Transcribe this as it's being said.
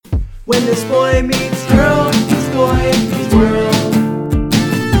When this boy meets girl, meets boy meets world.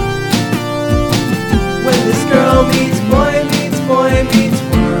 When this girl meets boy meets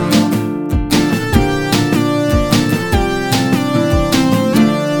world.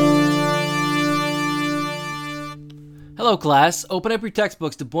 Hello class, open up your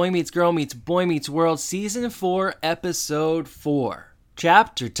textbooks to Boy Meets Girl Meets Boy Meets World Season 4, Episode 4.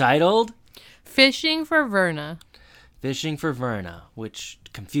 Chapter titled Fishing for Verna. Fishing for Verna, which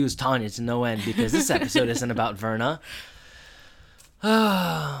confused Tanya to no end because this episode isn't about Verna.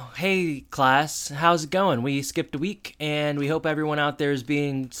 Oh, hey class, how's it going? We skipped a week and we hope everyone out there is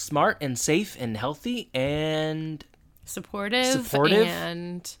being smart and safe and healthy and Supportive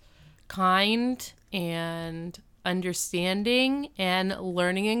and kind and understanding and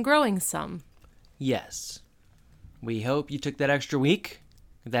learning and growing some. Yes. We hope you took that extra week,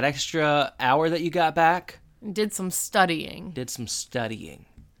 that extra hour that you got back. Did some studying.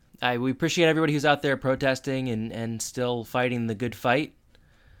 We appreciate everybody who's out there protesting and still fighting the good fight.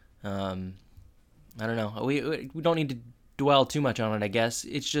 I don't know. We don't need to dwell too much on it, I guess.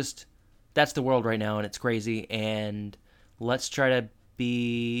 It's just, that's the world right now, and it's crazy. And let's try to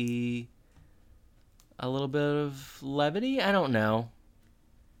be a little bit of levity? I don't know.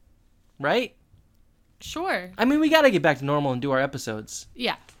 Right? Sure. I mean, we got to get back to normal and do our episodes.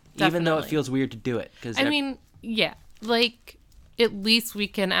 Yeah. Definitely. Even though it feels weird to do it. Yeah. Like, at least we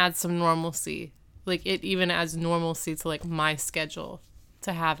can add some normalcy. Like, it even adds normalcy to, like, my schedule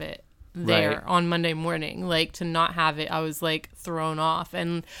to have it there on Monday morning. Like, to not have it, I was, like, thrown off.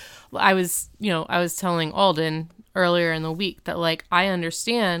 And I was telling Alden earlier in the week that, like, I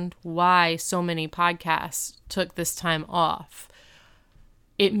understand why so many podcasts took this time off.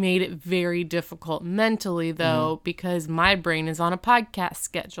 It made it very difficult mentally, though, because my brain is on a podcast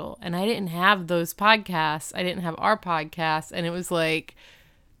schedule, and I didn't have those podcasts. I didn't have our podcast, and it was like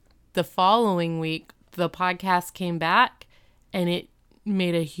the following week, the podcast came back, and it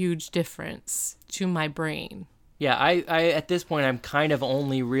made a huge difference to my brain. Yeah, I at this point, I'm kind of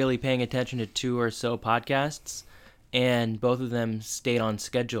only really paying attention to 2 or so podcasts, and both of them stayed on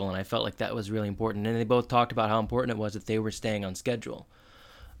schedule, and I felt like that was really important. And they both talked about how important it was that they were staying on schedule.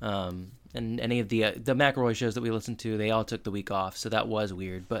 And any of the McElroy shows that we listened to, they all took the week off, so that was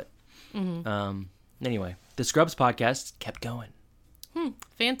weird. But anyway, the Scrubs podcast kept going.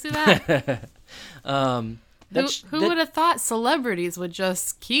 Fancy that. Who would have thought celebrities would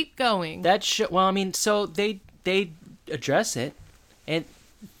just keep going? So they address it, and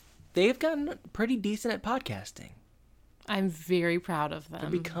they've gotten pretty decent at podcasting. I'm very proud of them.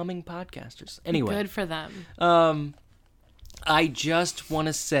 They're becoming podcasters. Anyway. Good for them. I just want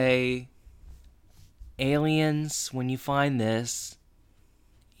to say, aliens, when you find this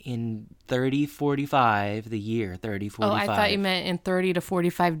in 3045, the year 3045. Oh, I thought you meant in 30 to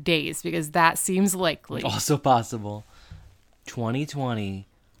 45 days, because that seems likely. Also possible. 2020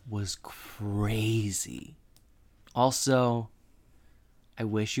 was crazy. Also, I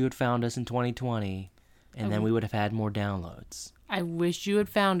wish you had found us in 2020, and then we would have had more downloads. I wish you had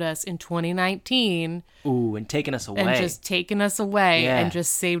found us in 2019. Ooh, and taken us away. And just taken us away and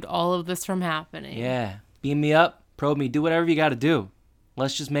just saved all of this from happening. Yeah. Beam me up, probe me, do whatever you got to do.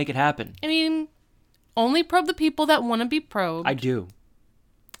 Let's just make it happen. I mean, only probe the people that want to be probed. I do.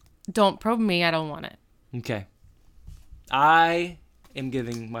 Don't probe me. I don't want it. Okay. I am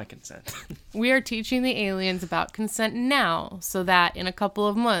giving my consent. We are teaching the aliens about consent now, so that in a couple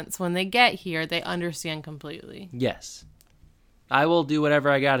of months, when they get here, they understand completely. Yes. I will do whatever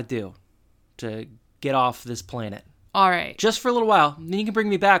I got to do to get off this planet. All right. Just for a little while. Then you can bring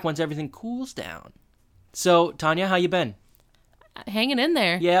me back once everything cools down. So, Tanya, how you been? Hanging in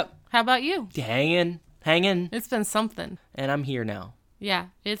there. Yep. How about you? Hanging. It's been something. And I'm here now. Yeah,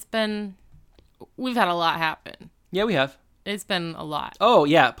 we've had a lot happen. Yeah, we have. It's been a lot. Oh,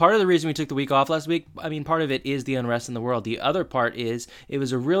 yeah. Part of the reason we took the week off last week, part of it is the unrest in the world. The other part is it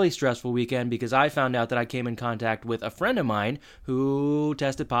was a really stressful weekend because I found out that I came in contact with a friend of mine who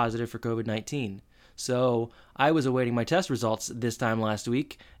tested positive for COVID-19. So I was awaiting my test results this time last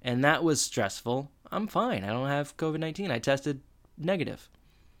week, and that was stressful. I'm fine. I don't have COVID-19. I tested negative.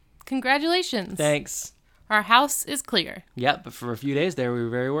 Congratulations. Thanks. Our house is clear. Yep, but for a few days there, we were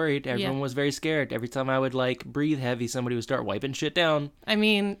very worried. Everyone was very scared. Every time I would, breathe heavy, somebody would start wiping shit down. I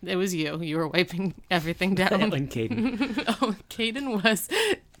mean, it was you. You were wiping everything down. And Caden. Oh, Caden was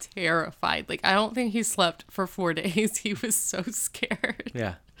terrified. I don't think he slept for 4 days. He was so scared.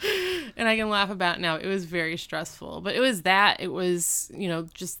 Yeah. And I can laugh about it now. It was very stressful. But it was that. It was,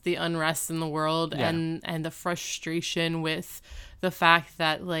 just the unrest in the world and the frustration with the fact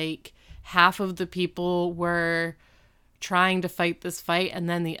that, half of the people were trying to fight this fight, and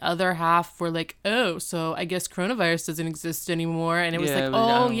then the other half were like, oh, so I guess coronavirus doesn't exist anymore, and it was like,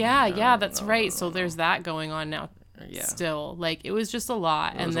 oh yeah, that's right. So there's that going on now. Yeah. Still, like, it was just a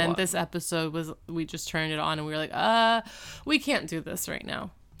lot. And then this episode was, we just turned it on and we were like, we can't do this right now.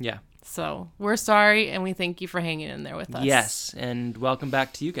 Yeah. So we're sorry, and we thank you for hanging in there with us. Yes, and welcome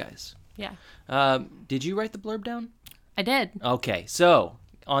back to you guys. Yeah. Did you write the blurb down? I did. Okay, so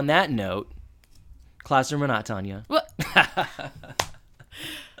on that note, classroom or not, Tanya? What?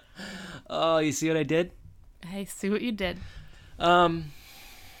 Oh, you see what I did? I see what you did. Also,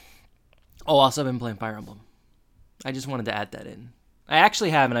 I've been playing Fire Emblem. I just wanted to add that in. I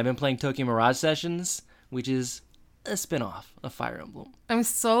actually haven't. I've been playing Tokyo Mirage Sessions, which is a spin-off of Fire Emblem. I'm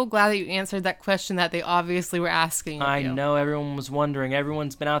so glad that you answered that question that they obviously were asking of I you. know everyone was wondering.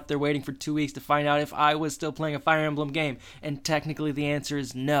 Everyone's been out there waiting for 2 weeks to find out if I was still playing a Fire Emblem game. And technically the answer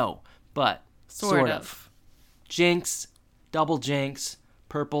is no. But sort of. Jinx, double Jinx,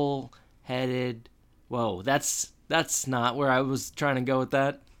 purple-headed. Whoa, that's not where I was trying to go with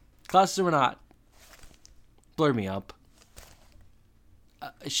that. Classroom or not? Blur me up.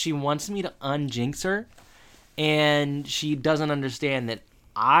 She wants me to unjinx her, and she doesn't understand that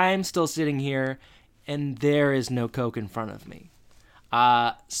I'm still sitting here and there is no Coke in front of me.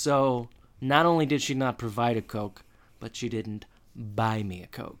 So not only did she not provide a Coke, but she didn't buy me a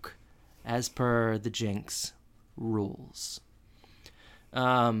Coke, as per the Jinx rules.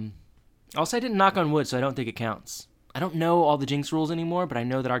 Also, I didn't knock on wood, so I don't think it counts. I don't know all the Jinx rules anymore, but I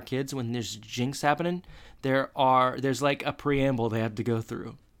know that our kids, when there's Jinx happening, there's like a preamble they have to go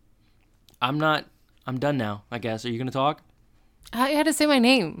through. I'm done now, I guess. Are you going to talk? I had to say my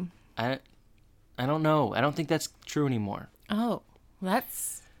name. I don't know. I don't think that's true anymore. Oh,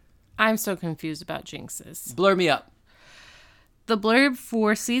 I'm so confused about Jinxes. Blur me up. The blurb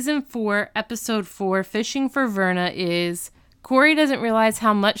for Season 4, Episode 4, Fishing for Verna is, Corey doesn't realize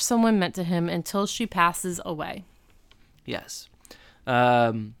how much someone meant to him until she passes away. Yes.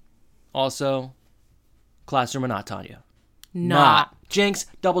 Also, classroom or not, Tanya? Not. Jinx,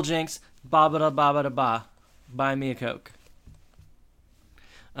 double Jinx, ba-ba-da-ba-ba-da-ba. Buy me a Coke.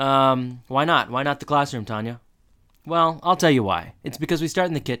 Why not? Why not the classroom, Tanya? Well, I'll tell you why. It's because we start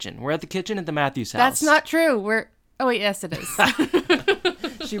in the kitchen. We're at the kitchen at the Matthews house. That's not true. Oh, wait, yes, it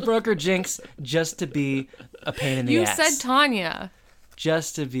is. She broke her Jinx just to be a pain in the ass. You said Tanya.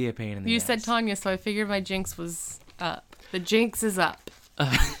 Just to be a pain in the ass. You said Tanya, so I figured my Jinx was up. The Jinx is up.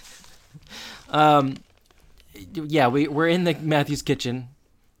 Yeah, we're in the Matthews kitchen.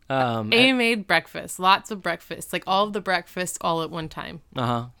 Amy made breakfast. Lots of breakfast. Like all of the breakfast all at one time.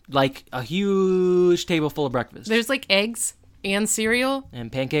 Like a huge table full of breakfast. There's like eggs and cereal.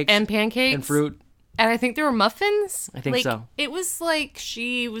 And pancakes. And fruit. And I think there were muffins. I think so. It was like,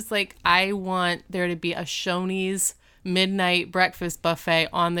 she was like, I want there to be a Shoney's midnight breakfast buffet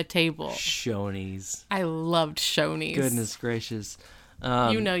on the table. Shoney's. I loved Shoney's. Goodness gracious.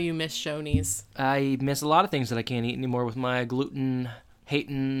 You know you miss Shoney's. I miss a lot of things that I can't eat anymore with my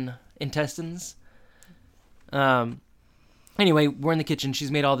gluten-hating intestines. Anyway, we're in the kitchen.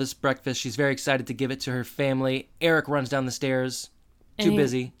 She's made all this breakfast. She's very excited to give it to her family. Eric runs down the stairs. Too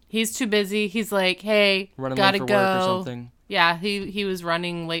busy. He's too busy. He's like, hey, running gotta late for go. work or something. Yeah, he was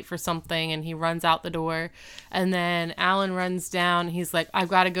running late for something, and he runs out the door. And then Alan runs down. He's like, I've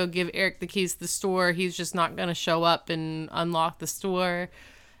got to go give Eric the keys to the store. He's just not going to show up and unlock the store.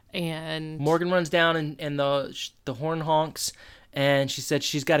 And Morgan runs down, and the horn honks, and she said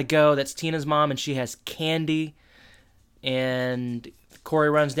she's got to go. That's Tina's mom, and she has candy. And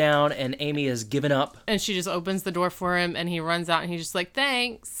Corey runs down, and Amy has given up. And she just opens the door for him, and he runs out, and he's just like,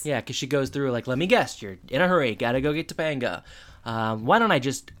 thanks. Yeah, because she goes through, like, let me guess, you're in a hurry, gotta go get Topanga. Why don't I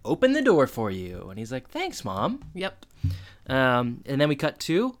just open the door for you? And he's like, thanks, Mom. Yep. And then we cut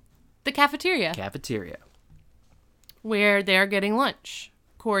to... the cafeteria. Where they're getting lunch.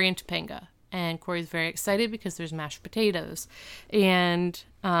 Corey and Topanga. And Corey's very excited because there's mashed potatoes. And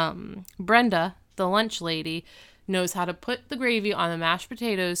Brenda, the lunch lady, knows how to put the gravy on the mashed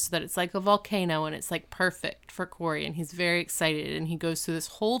potatoes so that it's like a volcano, and it's like perfect for Corey, and he's very excited, and he goes through this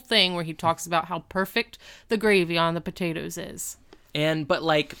whole thing where he talks about how perfect the gravy on the potatoes is. But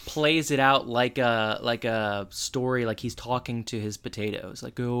like plays it out like a story, like he's talking to his potatoes,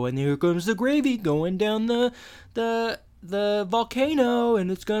 like, oh, and here comes the gravy going down the volcano,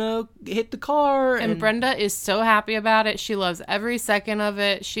 and it's gonna hit the car. And Brenda is so happy about it. She loves every second of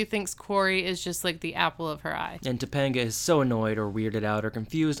it. She thinks Corey is just like the apple of her eye. And Topanga is so annoyed or weirded out or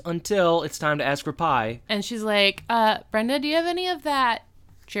confused until it's time to ask for pie. And she's like, Brenda, do you have any of that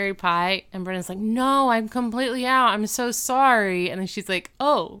cherry pie? And Brenda's like, no, I'm completely out. I'm so sorry. And then she's like,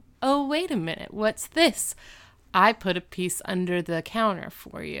 oh, wait a minute. What's this? I put a piece under the counter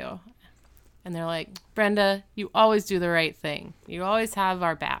for you. And they're like, Brenda, you always do the right thing. You always have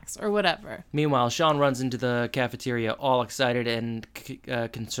our backs, or whatever. Meanwhile, Sean runs into the cafeteria all excited and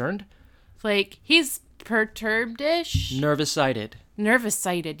concerned. Like, he's perturbed-ish. Nervous-sighted.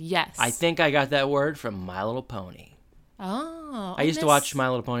 Nervous-sighted, yes. I think I got that word from My Little Pony. Oh. I used to watch My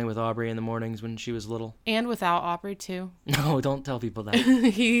Little Pony with Aubrey in the mornings when she was little. And without Aubrey, too. No, don't tell people that.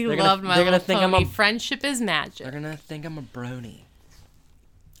 He loved My Little Pony. Friendship is magic. They're going to think I'm a brony.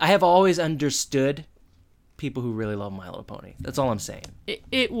 I have always understood people who really love My Little Pony. That's all I'm saying.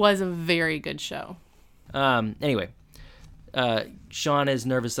 It was a very good show. Anyway, Sean is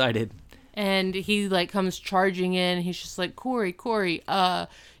nervous-sighted. And he, like, comes charging in. He's just like, Corey,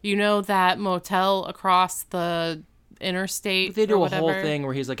 you know that motel across the interstate? They do or a whole thing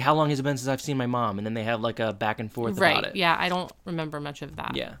where he's like, how long has it been since I've seen my mom? And then they have, like, a back and forth about it. Yeah, I don't remember much of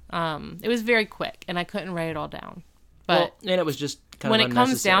that. Yeah. It was very quick, and I couldn't write it all down. But and it was just kind when of it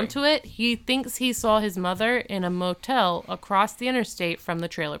comes down to it, he thinks he saw his mother in a motel across the interstate from the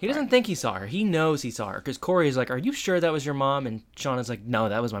trailer park. He doesn't think he saw her. He knows he saw her. Because Corey is like, are you sure that was your mom? And Sean is like, no,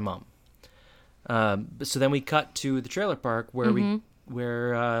 that was my mom. So then we cut to the trailer park where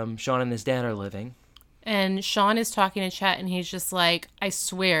Sean and his dad are living. And Sean is talking to Chet, and he's just like, I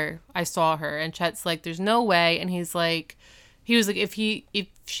swear I saw her. And Chet's like, there's no way. And he was like, if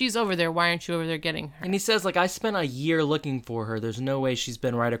she's over there, why aren't you over there getting her? And he says, like, I spent a year looking for her. There's no way she's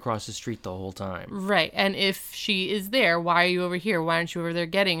been right across the street the whole time. Right. And if she is there, why are you over here? Why aren't you over there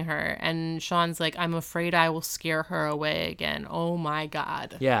getting her? And Sean's like, I'm afraid I will scare her away again. Oh, my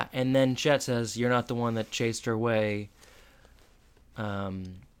God. Yeah. And then Chet says, you're not the one that chased her away. You're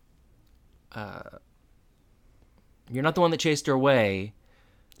not the one that chased her away.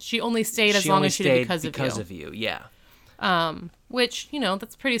 She only stayed as long as she did because of you. Yeah. Which,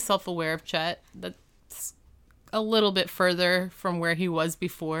 that's pretty self-aware of Chet. That's a little bit further from where he was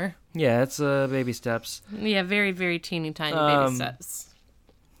before. Yeah, it's baby steps. Yeah, very, very teeny tiny baby steps.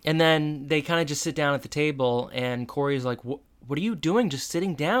 And then they kind of just sit down at the table, and Corey's like, what are you doing just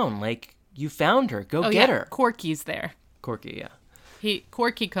sitting down? Like, you found her. Go get her. Corky's there. Corky, yeah.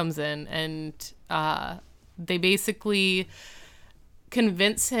 Corky comes in, and they basically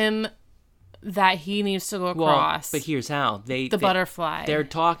convince him that he needs to go across. Well, but here's how. The butterfly. They're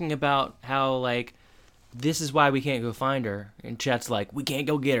talking about how, like, this is why we can't go find her. And Chet's like, we can't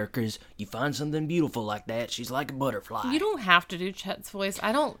go get her because you find something beautiful like that, she's like a butterfly. You don't have to do Chet's voice.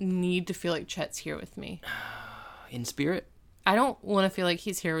 I don't need to feel like Chet's here with me. In spirit? I don't want to feel like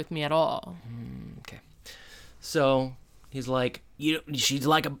he's here with me at all. Okay. So he's like, she's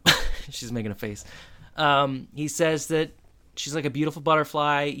like a... she's making a face. He says that she's like a beautiful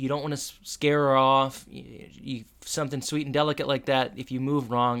butterfly. You don't want to scare her off. Something sweet and delicate like that, if you move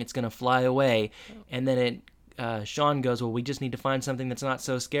wrong, it's going to fly away. And then Sean goes, well, we just need to find something that's not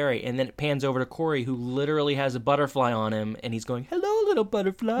so scary. And then it pans over to Corey, who literally has a butterfly on him. And he's going, hello, little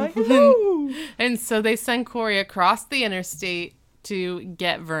butterfly. Hello. And so they send Corey across the interstate to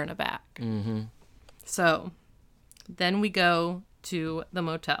get Verna back. Mm-hmm. So then we go to the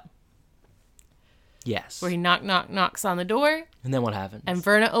motel. Yes. Where he knocks on the door. And then what happens? And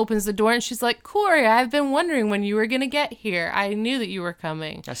Verna opens the door and she's like, Corey, I've been wondering when you were going to get here. I knew that you were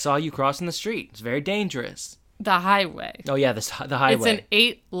coming. I saw you crossing the street. It's very dangerous. The highway. Oh, yeah, the highway. It's an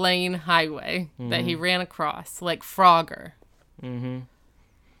 8-lane highway that he ran across, like Frogger. Mm-hmm.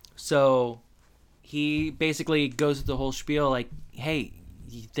 So he basically goes through the whole spiel like, hey,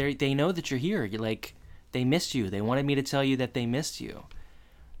 they know that you're here. They missed you. They wanted me to tell you that they missed you.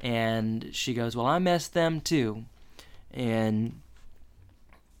 And she goes, well, I missed them too. And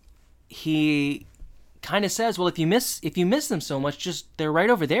he kind of says, well, if you miss them so much, they're right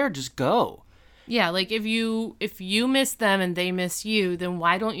over there. Just go. Yeah, like if you miss them and they miss you, then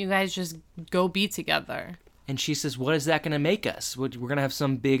why don't you guys just go be together? And she says, what is that going to make us? We're going to have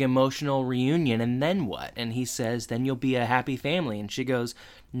some big emotional reunion, and then what? And he says, then you'll be a happy family. And she goes,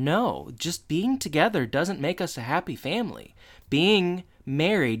 no, just being together doesn't make us a happy family. Being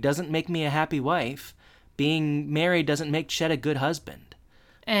married doesn't make me a happy wife. Being married doesn't make Chet a good husband.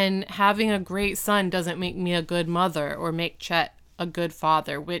 And having a great son doesn't make me a good mother or make Chet a good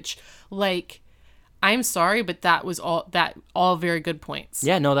father, which, like, I'm sorry, but that was all very good points.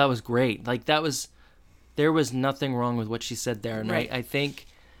 Yeah, no, that was great. Like, there was nothing wrong with what she said there. And right. I think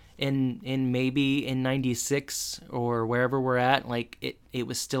in maybe in 96 or wherever we're at, like, it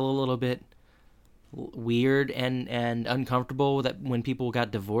was still a little bit weird and uncomfortable that when people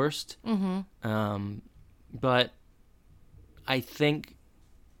got divorced. Mm-hmm. But I think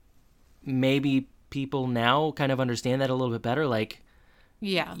maybe people now kind of understand that a little bit better. Like,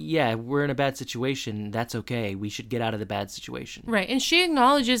 yeah, we're in a bad situation. That's okay. We should get out of the bad situation. Right. And she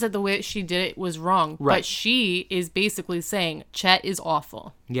acknowledges that the way she did it was wrong. Right. But she is basically saying Chet is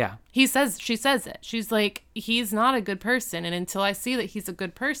awful. Yeah. She says it. She's like, he's not a good person. And until I see that he's a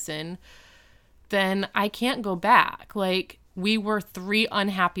good person, then I can't go back. Like, we were 3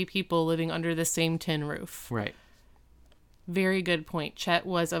 unhappy people living under the same tin roof. Right. Very good point. Chet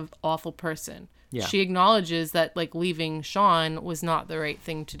was an awful person. Yeah. She acknowledges that, like, leaving Sean was not the right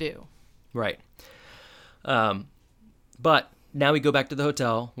thing to do. Right. But now we go back to the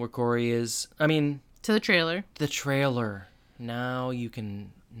hotel where Corey is. I mean, To the trailer. the trailer. Now you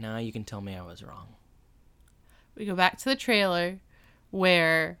can tell me I was wrong. We go back to the trailer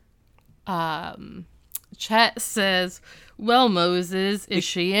where Chet says, well, Moses, is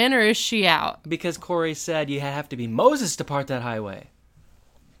she in or is she out? Because Corey said you have to be Moses to part that highway.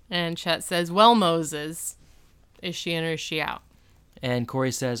 And Chet says, well, Moses, is she in or is she out? And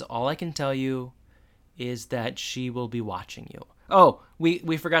Corey says, all I can tell you is that she will be watching you. Oh,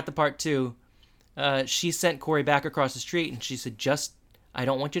 we forgot the part too. She sent Corey back across the street and she said, I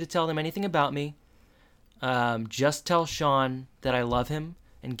don't want you to tell them anything about me. Just tell Sean that I love him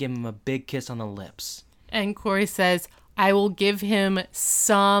and give him a big kiss on the lips. And Corey says, I will give him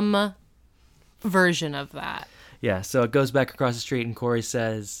some version of that. Yeah, so it goes back across the street and Corey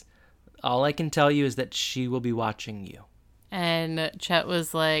says, all I can tell you is that she will be watching you. And Chet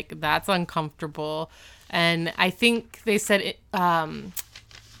was like, that's uncomfortable. And I think they said,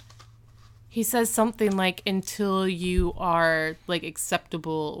 he says something like, until you are, like,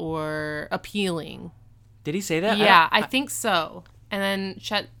 acceptable or appealing. Did he say that? Yeah, I think so. And then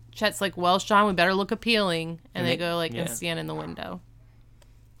Chet's like, well, Sean, we better look appealing. And they go, like, yeah. and stand in the window.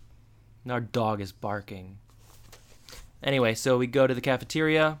 Our dog is barking. Anyway, so we go to the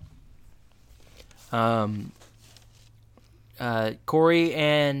cafeteria. Corey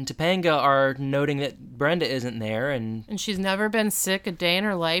and Topanga are noting that Brenda isn't there, and she's never been sick a day in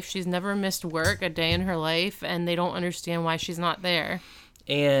her life. She's never missed work a day in her life, and they don't understand why she's not there.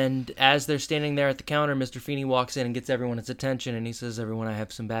 And as they're standing there at the counter, Mr. Feeney walks in and gets everyone's attention, and he says, everyone, I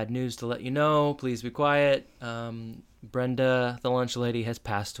have some bad news to let you know. Please be quiet. Brenda, the lunch lady, has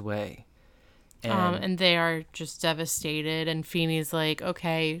passed away. And they are just devastated. And Feeney's like,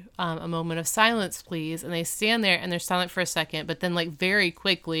 okay, a moment of silence, please. And they stand there and they're silent for a second. But then, like, very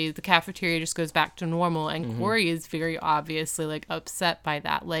quickly, the cafeteria just goes back to normal. And Corey is very obviously, like, upset by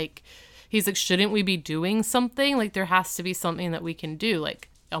that. Like, he's like, shouldn't we be doing something? Like, there has to be something that we can do. Like,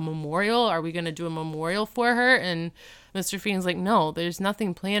 a memorial? Are we going to do a memorial for her? And Mr. Feeney's like, no, there's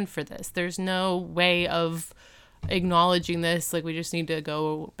nothing planned for this. There's no way of acknowledging this. Like, we just need to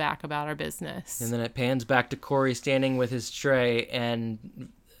go back about our business. And then it pans back to Corey standing with his tray, and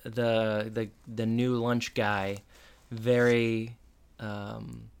the new lunch guy very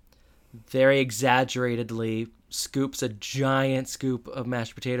exaggeratedly scoops a giant scoop of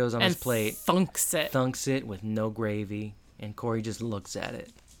mashed potatoes on his plate, thunks it with no gravy, and Corey just looks at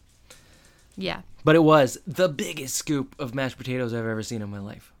it. Yeah. But it was the biggest scoop of mashed potatoes I've ever seen in my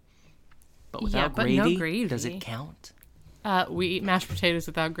life. But without no gravy. Does it count? We eat mashed potatoes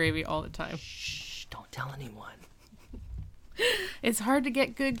without gravy all the time. Shh, don't tell anyone. It's hard to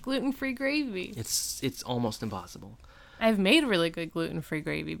get good gluten-free gravy. It's almost impossible. I've made really good gluten-free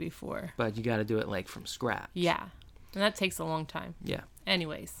gravy before. But you got to do it, like, from scratch. Yeah. And that takes a long time. Yeah.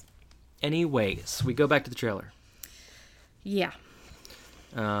 Anyways, we go back to the trailer. Yeah.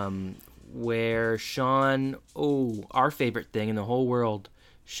 Where Sean, our favorite thing in the whole world,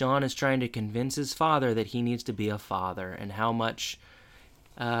 Sean is trying to convince his father that he needs to be a father and how much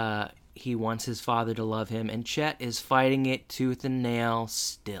he wants his father to love him. And Chet is fighting it tooth and nail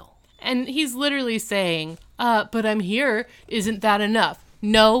still. And he's literally saying, but I'm here. Isn't that enough?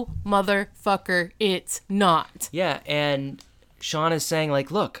 No, motherfucker, it's not. Yeah, and Sean is saying,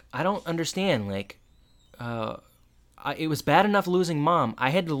 like, look, I don't understand. Like, it was bad enough losing Mom. I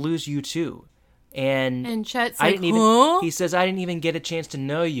had to lose you too. And Chet's like, huh? He says, I didn't even get a chance to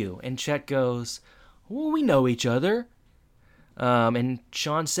know you. And Chet goes, well, we know each other. And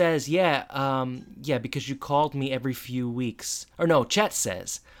Sean says, yeah, because you called me every few weeks. Or no, Chet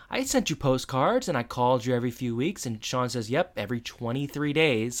says, I sent you postcards and I called you every few weeks. And Sean says, yep, every 23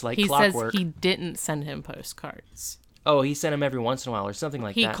 days, like clockwork. He says he didn't send him postcards. Oh, he sent him every once in a while or something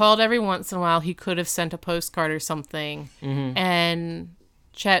like that. He called every once in a while. He could have sent a postcard or something. Mm-hmm. And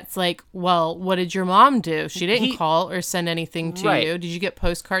Chet's like, well, what did your mom do? She didn't call or send anything to you. Did you get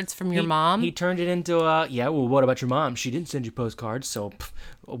postcards from your mom? He turned it into, well, what about your mom? She didn't send you postcards, so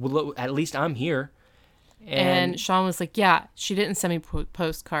well, at least I'm here. And Sean was like, yeah, she didn't send me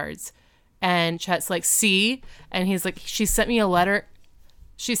postcards. And Chet's like, see? And he's like, she sent me a letter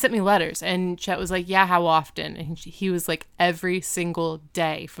she sent me letters. And Chet was like, yeah, how often? And he was like, every single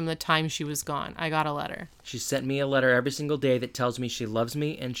day from the time she was gone, I got a letter. She sent me a letter every single day that tells me she loves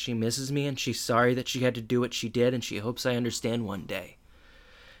me and she misses me and she's sorry that she had to do what she did and she hopes I understand one day.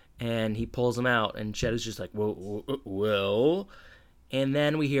 And he pulls him out, and Chet is just like, whoa. And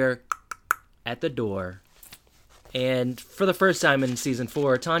then we hear at the door. And for the first time in season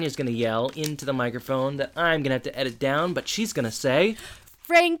 4, Tanya's going to yell into the microphone that I'm going to have to edit down, but she's going to say,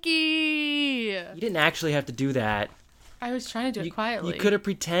 Frankie! You didn't actually have to do that. I was trying to do it quietly. You could have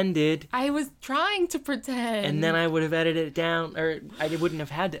pretended. I was trying to pretend. And then I would have edited it down, or I wouldn't have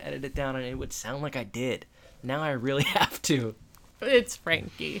had to edit it down, and it would sound like I did. Now I really have to. It's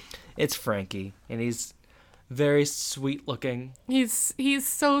Frankie. It's Frankie, and he's very sweet looking. He's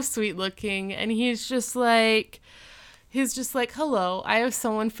so sweet looking, and he's just like, hello, I have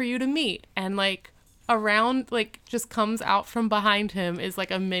someone for you to meet. And like around, like just comes out from behind him is like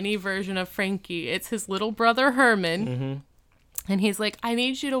a mini version of Frankie. It's his little brother Herman. Mm-hmm. And he's like, I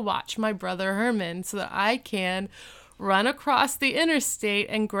need you to watch my brother Herman so that I can run across the interstate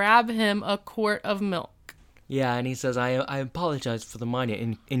and grab him a quart of milk. Yeah, and he says, I apologize for the minor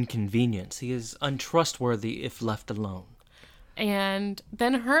inconvenience. He is untrustworthy if left alone. And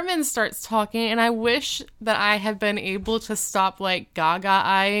then Herman starts talking, and I wish that I had been able to stop like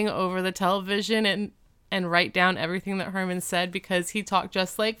gaga-eyeing over the television and write down everything that Herman said, because he talked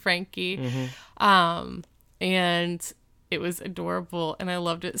just like Frankie. Mm-hmm. And it was adorable, and I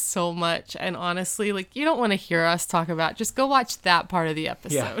loved it so much. And honestly, like, you don't want to hear us talk about, just go watch that part of the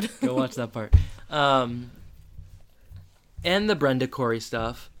episode. Yeah, go watch that part. And the Brenda Corey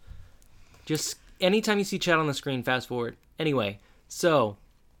stuff. Just anytime you see Chet on the screen, fast forward. Anyway, so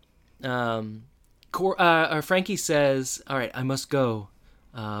Frankie says, "All right, I must go,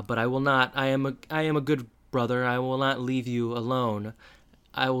 but I will not. I am a good brother. I will not leave you alone.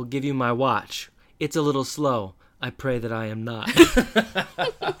 I will give you my watch. It's a little slow. I pray that I am not."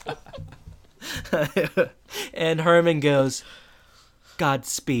 And Herman goes,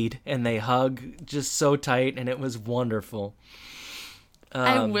 Godspeed, and they hug just so tight, and it was wonderful.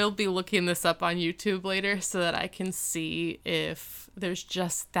 I will be looking this up on YouTube later so that I can see if there's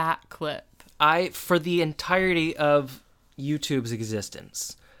just that clip. For the entirety of YouTube's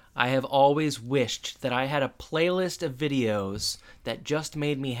existence, I have always wished that I had a playlist of videos that just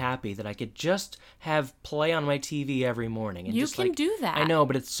made me happy, that I could just have play on my TV every morning. And you just, can like, do that. I know,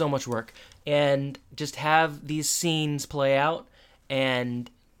 but it's so much work. And just have these scenes play out,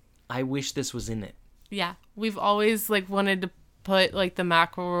 and I wish this was in it. Yeah, we've always like wanted to put like the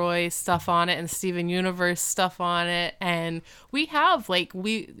McElroy stuff on it and Steven Universe stuff on it, and we have like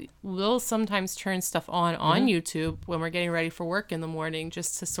we will sometimes turn stuff on YouTube when we're getting ready for work in the morning,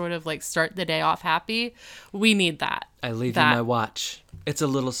 just to sort of like start the day off happy. We need that. I leave you my watch. It's a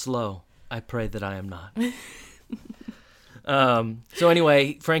little slow. I pray that I am not. So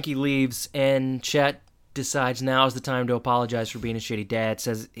anyway, Frankie leaves, and Chet decides now is the time to apologize for being a shitty dad.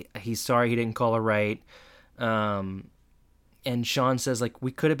 Says he's sorry he didn't call her right. And Sean says, like,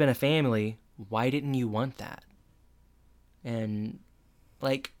 we could have been a family. Why didn't you want that? And,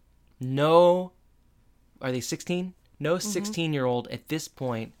 like, no... Are they 16? No 16-year-old at this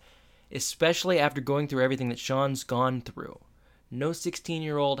point, especially after going through everything that Sean's gone through, no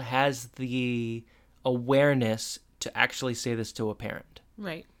 16-year-old has the awareness to actually say this to a parent.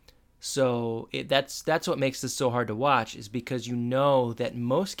 Right. So that's what makes this so hard to watch, is because you know that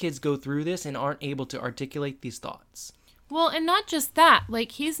most kids go through this and aren't able to articulate these thoughts. Well, and not just that.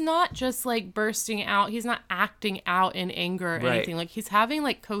 Like, he's not just, like, bursting out. He's not acting out in anger or anything. Like, he's having,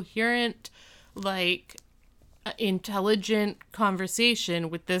 like, coherent, like, intelligent conversation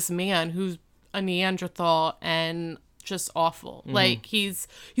with this man who's a Neanderthal and just awful. Mm-hmm. Like, he's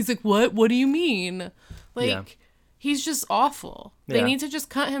like, what do you mean? Like, he's just awful. They need to just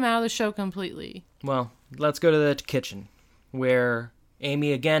cut him out of the show completely. Well, let's go to the kitchen, where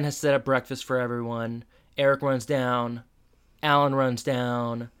Amy again has set up breakfast for everyone. Eric runs down. Alan runs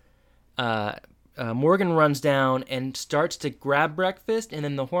down. Morgan runs down and starts to grab breakfast, and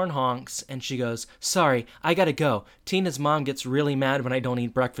then the horn honks, and she goes, "Sorry, I gotta go. Tina's mom gets really mad when I don't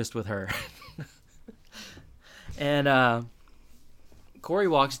eat breakfast with her." And Corey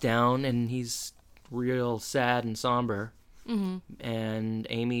walks down, and he's real sad and somber. Mm-hmm. And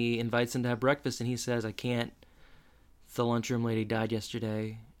Amy invites him to have breakfast, and he says, "I can't. The lunchroom lady died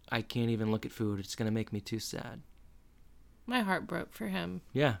yesterday. I can't even look at food. It's going to make me too sad." My heart broke for him.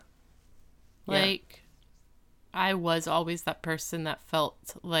 Yeah. Like, I was always that person that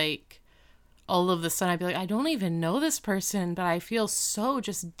felt like all of a sudden I'd be like, I don't even know this person, but I feel so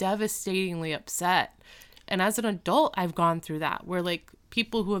just devastatingly upset. And as an adult, I've gone through that, where, like,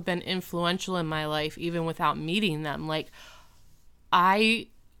 people who have been influential in my life, even without meeting them. Like, I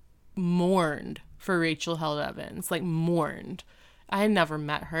mourned for Rachel Held Evans, like mourned. I had never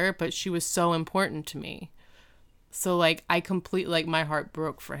met her, but she was so important to me. So like like my heart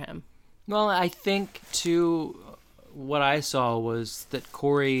broke for him. Well, I think too, what I saw was that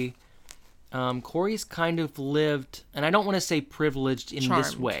Corey's kind of lived, and I don't want to say privileged in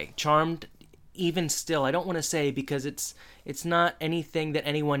this way. Charmed, even still, I don't want to say, because it's not anything that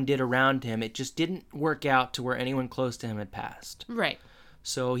anyone did around him. It just didn't work out to where anyone close to him had passed. Right.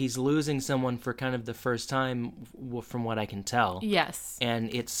 So he's losing someone for kind of the first time, from what I can tell. Yes.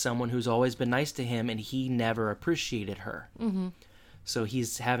 And it's someone who's always been nice to him, and he never appreciated her. Mm-hmm. So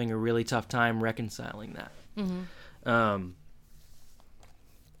he's having a really tough time reconciling that. Mm-hmm.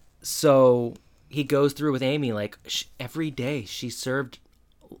 So he goes through with Amy, like, every day she served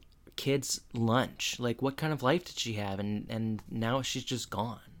kids lunch. Like, what kind of life did she have? And now she's just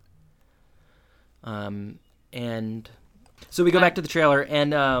gone. And so we go back to the trailer,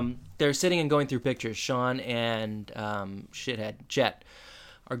 and they're sitting and going through pictures. Sean and shithead Chet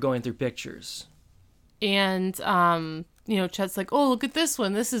are going through pictures. And, Chet's like, oh, look at this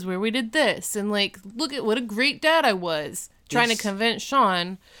one. This is where we did this. And, like, look at what a great dad I was. Trying to convince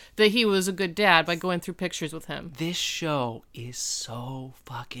Sean that he was a good dad by going through pictures with him. This show is so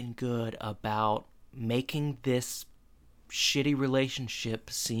fucking good about making this shitty relationship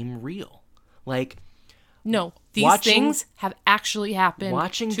seem real. Like, no, these things have actually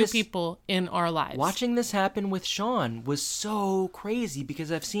happened to people in our lives. Watching this happen with Sean was so crazy,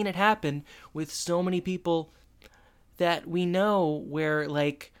 because I've seen it happen with so many people that we know, where,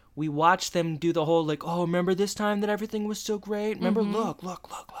 like, we watch them do the whole, like, oh, remember this time that everything was so great? Remember, look.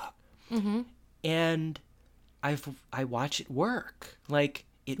 Mm-hmm. And I watch it work. Like,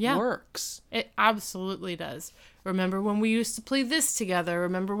 it works. It absolutely does. Remember when we used to play this together?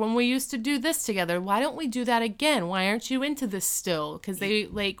 Remember when we used to do this together? Why don't we do that again? Why aren't you into this still? Because they,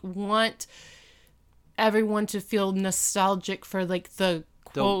 like, want everyone to feel nostalgic for, like, the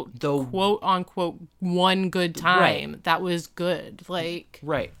quote unquote one good time that was good. Like,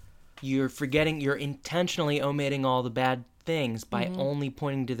 right. You're intentionally omitting all the bad things by only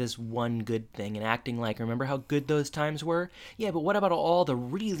pointing to this one good thing and acting like, remember how good those times were? Yeah, but what about all the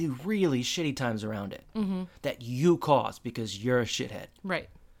really, really shitty times around it that you caused because you're a shithead? Right.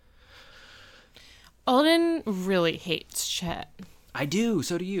 Alden really hates Chet. I do.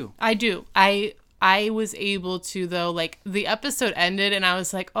 So do you. I do. I was able to, though, like, the episode ended and I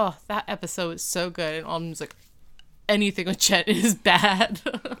was like, oh, that episode was so good. And Alden was like, anything with Chet is bad.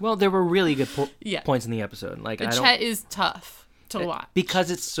 Well, there were really good points in the episode. Like, Chet is tough to watch.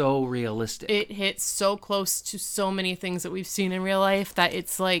 Because it's so realistic. It hits so close to so many things that we've seen in real life that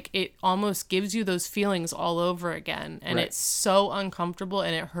it's like, it almost gives you those feelings all over again. And it's so uncomfortable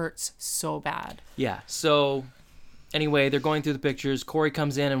and it hurts so bad. Yeah, so anyway, they're going through the pictures. Corey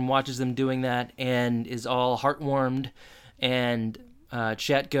comes in and watches them doing that and is all heart-warmed. And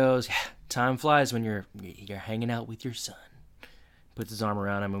Chet goes, time flies when you're hanging out with your son. Puts his arm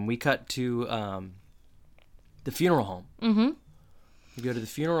around him, and we cut to the funeral home. Mm-hmm. We go to the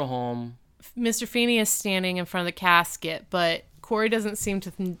funeral home. Mr. Feeney is standing in front of the casket, but Corey doesn't seem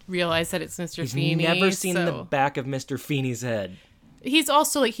to realize that it's Mr. Feeney. He's never seen the back of Mr. Feeney's head. He's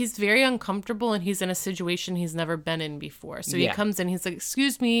also, like, he's very uncomfortable, and he's in a situation he's never been in before. So he comes in, he's like,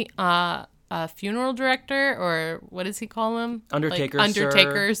 excuse me, funeral director, or what does he call him? Undertaker, like,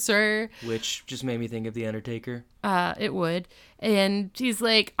 Undertaker, sir. Which just made me think of The Undertaker. It would. And he's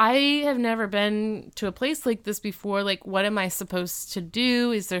like, I have never been to a place like this before. Like, what am I supposed to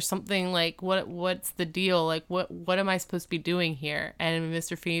do? Is there something, like, what's the deal? Like, what am I supposed to be doing here? And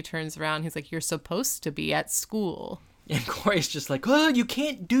Mr. Feeney turns around. He's like, you're supposed to be at school. And Corey's just like, oh, you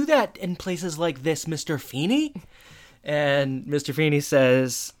can't do that in places like this, Mr. Feeney. And Mr. Feeney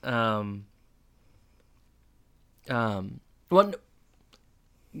says,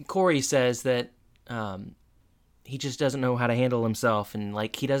 Corey says that he just doesn't know how to handle himself, and,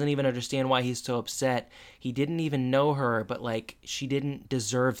 like, he doesn't even understand why he's so upset. He didn't even know her, but, like, she didn't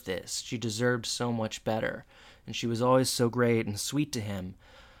deserve this. She deserved so much better, and she was always so great and sweet to him.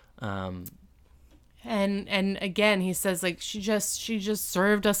 And again, he says, like, she just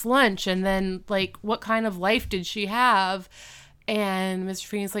served us lunch, and then, like, what kind of life did she have? And Mr.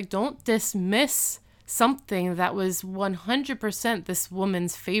 Feeney's like, don't dismiss something that was 100% this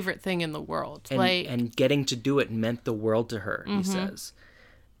woman's favorite thing in the world. And getting to do it meant the world to her, he says.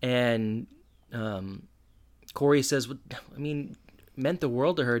 And Corey says, well, I mean, meant the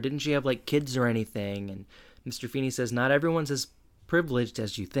world to her. Didn't she have, like, kids or anything? And Mr. Feeney says, not everyone's as privileged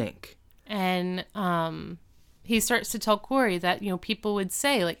as you think. And he starts to tell Corey that, people would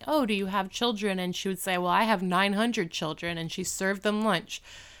say, like, oh, do you have children? And she would say, well, I have 900 children. And she served them lunch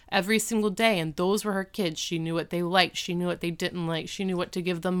every single day. And those were her kids. She knew what they liked. She knew what they didn't like. She knew what to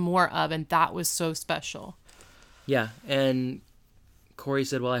give them more of. And that was so special. Yeah. And Corey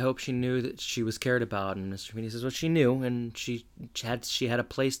said, well, I hope she knew that she was cared about. And Mr. Feeney says, well, she knew. And she had a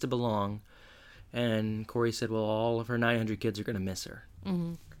place to belong. And Corey said, well, all of her 900 kids are going to miss her.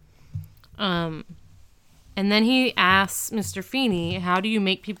 Mm-hmm. And then he asks Mr. Feeney, how do you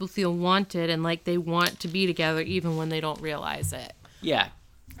make people feel wanted and like they want to be together even when they don't realize it? Yeah.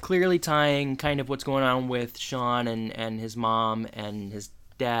 Clearly tying kind of what's going on with Sean and his mom and his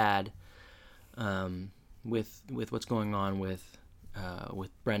dad with what's going on with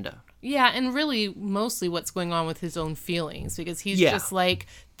Brenda. Yeah, and really mostly what's going on with his own feelings, because he's Yeah. just like,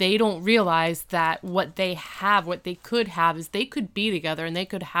 they don't realize that what they could have is they could be together and they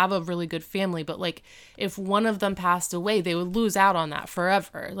could have a really good family, but like if one of them passed away, they would lose out on that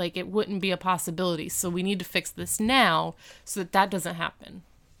forever. Like it wouldn't be a possibility. So we need to fix this now so that doesn't happen.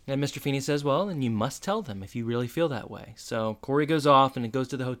 And Mr. Feeney says, well, then you must tell them if you really feel that way. So Corey goes off and it goes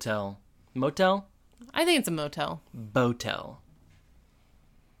to the hotel. Motel? I think it's a motel. Botel.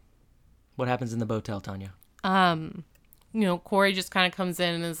 What happens in the botel, Tanya? Corey just kind of comes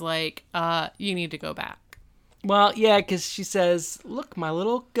in and is like, you need to go back. Well, yeah, because she says, look, my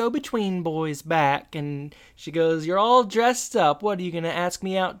little go-between boy's back. And she goes, you're all dressed up. What, are you going to ask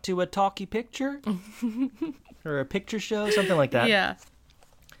me out to a talkie picture? Or a picture show? Something like that. Yeah.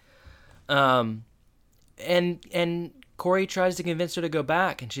 And Corey tries to convince her to go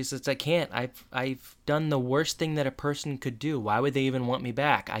back, and she says, I can't. I've done the worst thing that a person could do. Why would they even want me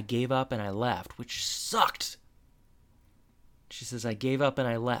back? I gave up and I left, which sucked. She says, I gave up and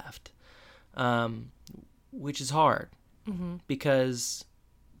I left, which is hard. Mm-hmm. Because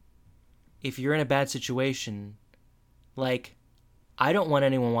if you're in a bad situation, like, I don't want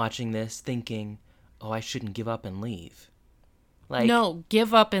anyone watching this thinking, oh, I shouldn't give up and leave. Like, no,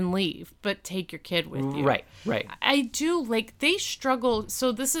 give up and leave, but take your kid with you. Right. I do, like, they struggle.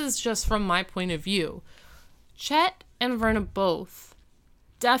 So this is just from my point of view. Chet and Verna both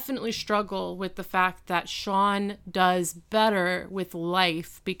definitely struggle with the fact that Sean does better with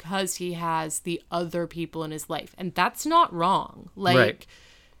life because he has the other people in his life. And that's not wrong. Like, right.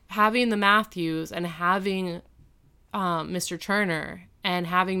 Having the Matthews and having Mr. Turner and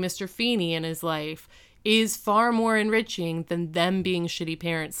having Mr. Feeney in his life is far more enriching than them being shitty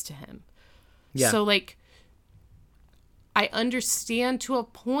parents to him. Yeah. So, like, I understand to a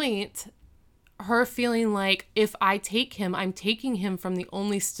point her feeling like if I take him, I'm taking him from the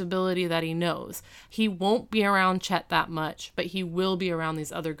only stability that he knows. He won't be around Chet that much, but he will be around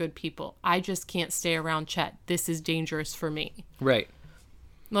these other good people. I just can't stay around Chet. This is dangerous for me. Right.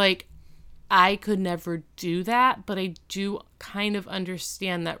 Like, I could never do that, but I do kind of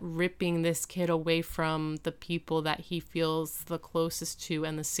understand that ripping this kid away from the people that he feels the closest to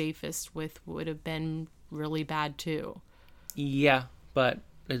and the safest with would have been really bad too. Yeah, but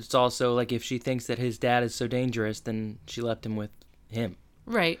it's also like if she thinks that his dad is so dangerous, then she left him with him.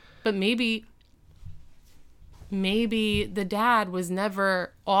 Right, but maybe the dad was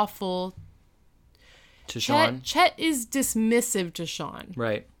never awful to Sean. Chet is dismissive to Sean.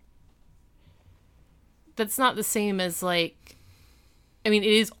 Right. That's not the same as, like, I mean,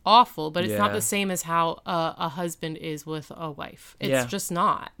 it is awful, but it's not the same as how a husband is with a wife. It's just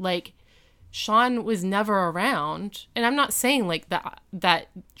not. Like, Sean was never around, and I'm not saying, like, that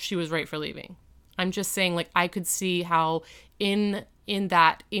she was right for leaving. I'm just saying, like, I could see how in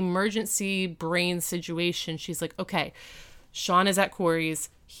that emergency brain situation, she's like, okay, Sean is at Corey's.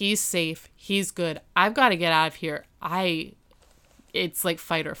 He's safe. He's good. I've got to get out of here. It's like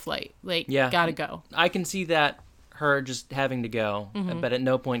fight or flight. Like, gotta go. I can see that, her just having to go, but at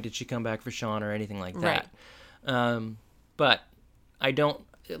no point did she come back for Sean or anything like that. Right. But I don't,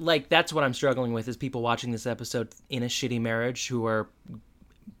 like, that's what I'm struggling with, is people watching this episode in a shitty marriage who are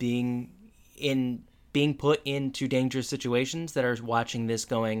being put into dangerous situations, that are watching this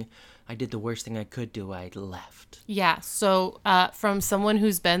going, I did the worst thing I could do. I left. Yeah. So from someone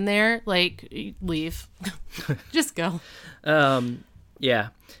who's been there, like, leave. Just go. Yeah.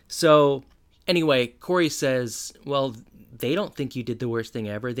 So anyway, Corey says, well, they don't think you did the worst thing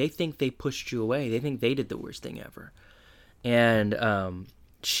ever. They think they pushed you away. They think they did the worst thing ever. And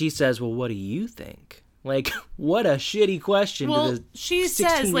she says, well, what do you think? Like, what a shitty question to the 16-year-old she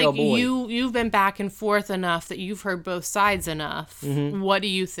says, like, boy. You've been back and forth enough that you've heard both sides enough. Mm-hmm. What do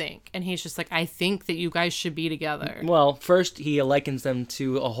you think? And he's just like, I think that you guys should be together. Well, first he likens them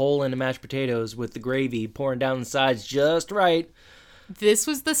to a hole in the mashed potatoes with the gravy pouring down the sides just right. This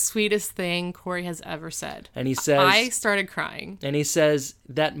was the sweetest thing Corey has ever said. And he says... I started crying. And he says,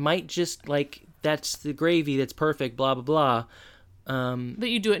 that might just, like, that's the gravy that's perfect, blah, blah, blah. But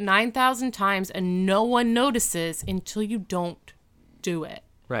you do it 9,000 times and no one notices until you don't do it.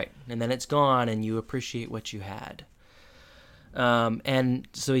 Right. And then it's gone and you appreciate what you had. And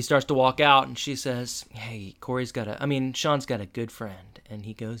so he starts to walk out and she says, hey, Sean's got a good friend. And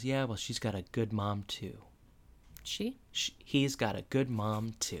he goes, yeah, well, she's got a good mom too. He's got a good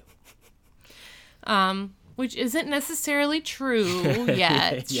mom too. Which isn't necessarily true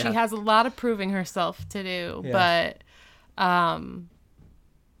yet. Yeah. She has a lot of proving herself to do. Yeah. But I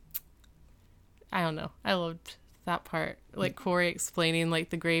don't know. I loved that part. Like Corey explaining like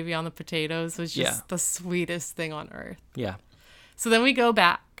the gravy on the potatoes was just the sweetest thing on earth. Yeah. So then we go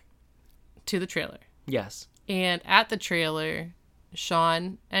back to the trailer. Yes. And at the trailer,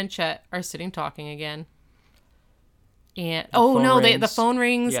 Sean and Chet are sitting talking again. And the phone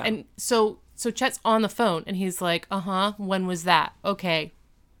rings. Yeah. And so Chet's on the phone and he's like, when was that? Okay,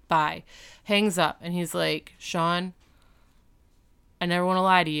 bye. Hangs up and he's like, Sean, I never want to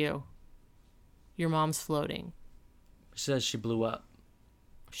lie to you. Your mom's floating. Says she blew up.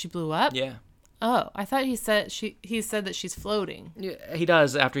 She blew up? Yeah. Oh, I thought he said that she's floating. Yeah, he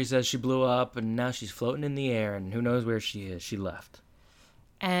does after he says she blew up and now she's floating in the air and who knows where she is. She left.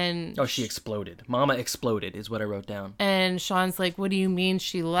 And she exploded. Mama exploded is what I wrote down. And Sean's like, what do you mean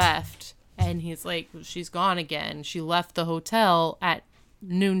she left? And he's like, she's gone again. She left the hotel at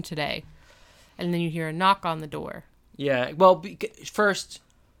noon today. And then you hear a knock on the door. Yeah. Well, first,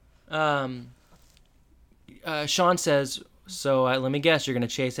 Sean says, so let me guess, you're going to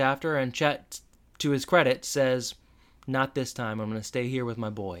chase after her? And Chet, to his credit, says, not this time. I'm going to stay here with my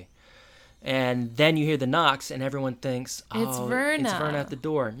boy. And then you hear the knocks, and everyone thinks, it's Verna. It's Verna at the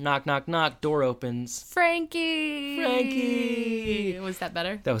door. Knock, knock, knock. Door opens. Frankie! Was that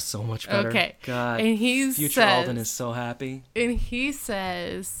better? That was so much better. Okay. God. And he Future says, Alden is so happy. And he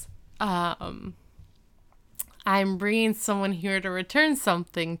says, I'm bringing someone here to return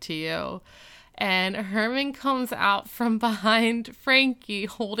something to you. And Herman comes out from behind Frankie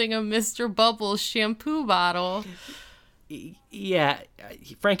holding a Mr. Bubbles shampoo bottle. Yeah,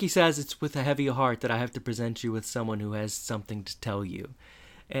 Frankie says it's with a heavy heart that I have to present you with someone who has something to tell you.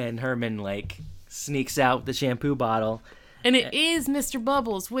 And Herman, sneaks out the shampoo bottle. And it is Mr.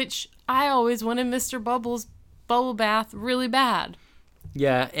 Bubbles, which I always wanted Mr. Bubbles' bubble bath really bad.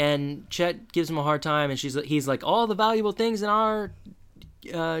 Yeah, and Chet gives him a hard time, and he's like, all the valuable things in our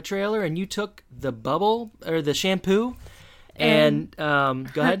trailer, and you took the bubble, or the shampoo? And go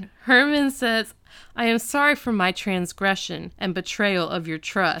ahead. Herman says, I am sorry for my transgression and betrayal of your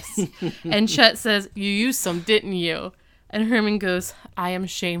trust. And Chet says, you used some, didn't you? And Herman goes, I am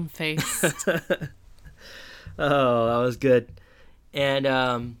shamefaced. Oh, that was good.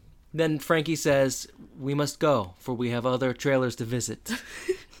 And then Frankie says, we must go, for we have other trailers to visit.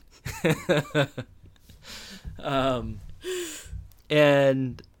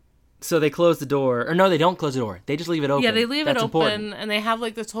 And so they close the door. Or no, they don't close the door. They just leave it open. Yeah, they leave it open. Important. And they have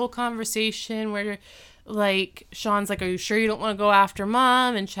this whole conversation where Sean's like, are you sure you don't want to go after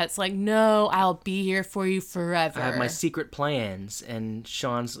Mom? And Chet's like, no, I'll be here for you forever. I have my secret plans. And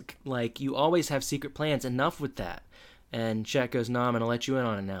Sean's like, you always have secret plans. Enough with that. And Chet goes, no, I'm going to let you in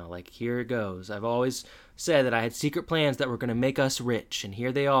on it now. Here it goes. I've always said that I had secret plans that were going to make us rich. And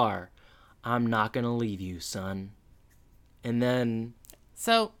here they are. I'm not going to leave you, son. And then...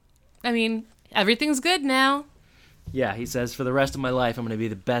 So, everything's good now. Yeah, he says, for the rest of my life, I'm going to be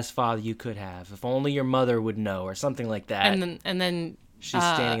the best father you could have. If only your mother would know, or something like that. And then she's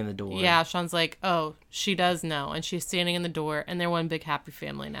standing in the door. Yeah, Sean's like, oh, she does know. And she's standing in the door, and they're one big happy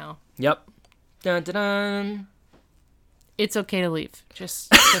family now. Yep. Dun, dun, dun. It's okay to leave,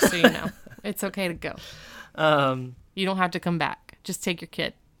 just so you know. It's okay to go. You don't have to come back. Just take your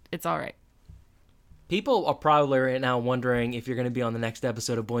kid. It's all right. People are probably right now wondering if you're going to be on the next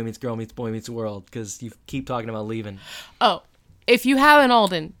episode of Boy Meets Girl Meets Boy Meets World, because you keep talking about leaving. Oh, if you have an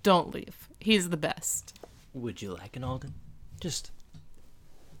Alden, don't leave. He's the best. Would you like an Alden? Just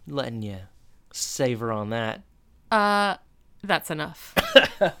letting you savor on that. That's enough.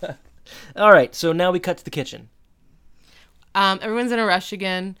 All right, so now we cut to the kitchen. Everyone's in a rush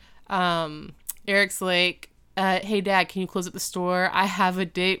again. Eric's like, hey, Dad, can you close up the store? I have a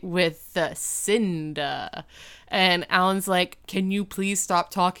date with Cinda. And Alan's like, can you please stop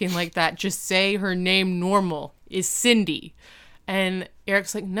talking like that? Just say her name normal is Cindy. And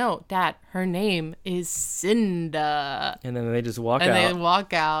Eric's like, no, Dad, her name is Cinda. And then they just walk out. And they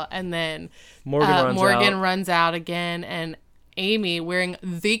walk out. And then Morgan runs out again. And Amy, wearing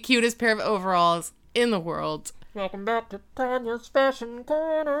the cutest pair of overalls in the world, Welcome back to Tanya's Fashion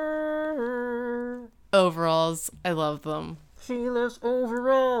Corner. Overalls. I love them. Sheila's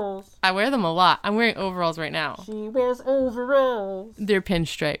overalls. I wear them a lot. I'm wearing overalls right now. She wears overalls. They're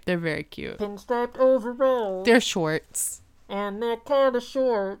pinstriped. They're very cute. Pinstriped overalls. They're shorts. And they're kind of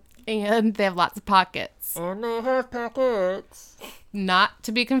short. And they have lots of pockets. And they have pockets. Not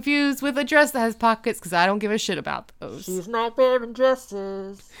to be confused with a dress that has pockets, because I don't give a shit about those. She's not wearing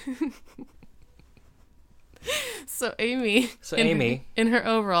dresses. So Amy, in her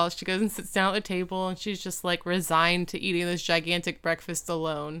overalls, she goes and sits down at the table, and she's just like resigned to eating this gigantic breakfast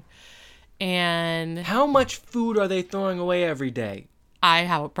alone. And how much food are they throwing away every day? I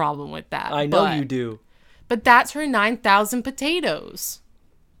have a problem with that. I know you do. But that's her 9,000 potatoes.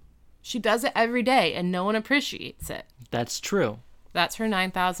 She does it every day, and no one appreciates it. That's true. That's her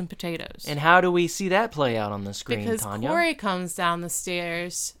 9,000 potatoes. And how do we see that play out on the screen, because Tanya? Corey comes down the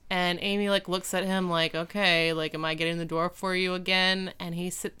stairs, and Amy, like, looks at him like, okay, like, am I getting the door for you again? And he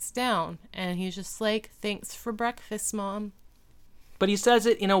sits down, and he's just like, thanks for breakfast, Mom. But he says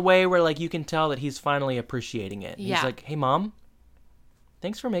it in a way where, like, you can tell that he's finally appreciating it. Yeah. He's like, hey, Mom,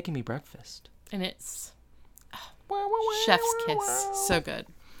 thanks for making me breakfast. And it's chef's kiss. So good.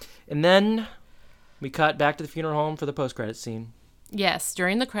 And then we cut back to the funeral home for the post-credits scene. Yes,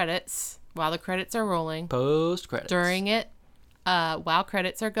 during the credits, while the credits are rolling. Post-credits. During it, while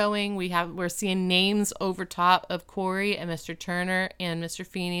credits are going, we're seeing names over top of Corey and Mr. Turner and Mr.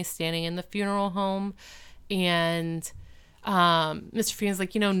 Feeney standing in the funeral home. And Mr. Feeney's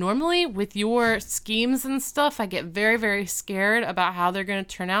like, normally with your schemes and stuff, I get very, very scared about how they're going to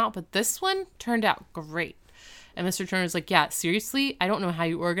turn out. But this one turned out great. And Mr. Turner's like, yeah, seriously, I don't know how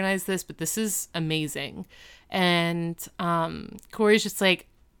you organize this, but this is amazing. And Corey's just like,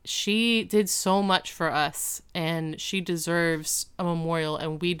 she did so much for us, and she deserves a memorial,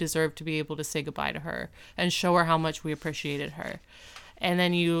 and we deserve to be able to say goodbye to her and show her how much we appreciated her. And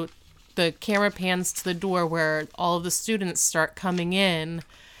then the camera pans to the door where all of the students start coming in,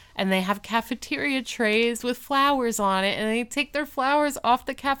 and they have cafeteria trays with flowers on it, and they take their flowers off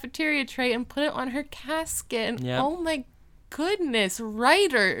the cafeteria tray and put it on her casket. And oh my goodness,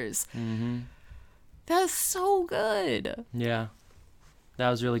 writers. Mm-hmm. That was so good. Yeah, that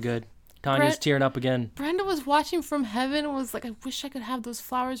was really good. Tanya's tearing up again. Brenda was watching from heaven and was like, I wish I could have those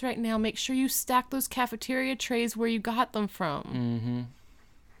flowers right now. Make sure you stack those cafeteria trays where you got them from. Mm-hmm.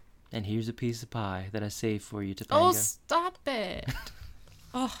 And here's a piece of pie that I saved for you, Topanga. Oh, stop it.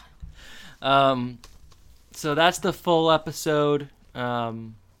 Oh. So that's the full episode.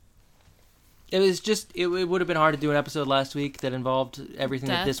 It was just, it would have been hard to do an episode last week that involved everything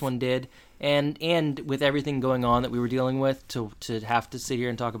that this one did. And with everything going on that we were dealing with, to have to sit here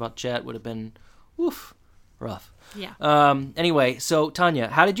and talk about Chet would have been, rough. Yeah. Anyway, so Tanya,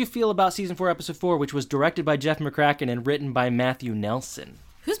 how did you feel about season 4, episode 4, which was directed by Jeff McCracken and written by Matthew Nelson?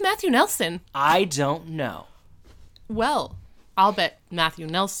 Who's Matthew Nelson? I don't know. Well, I'll bet Matthew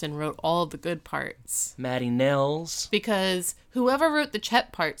Nelson wrote all the good parts. Matty Nels. Because whoever wrote the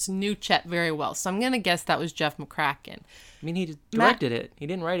Chet parts knew Chet very well. So I'm going to guess that was Jeff McCracken. I mean, he directed it. He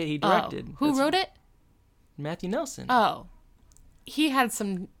didn't write it. He directed. Oh. Who wrote it? Matthew Nelson. Oh. He had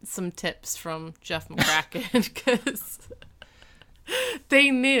some tips from Jeff McCracken because they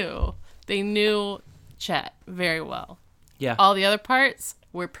knew Chet very well. Yeah. All the other parts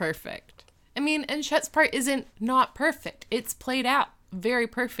were perfect. I mean, and Chet's part isn't not perfect. It's played out very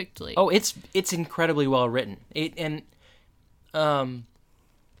perfectly. Oh, it's incredibly well written.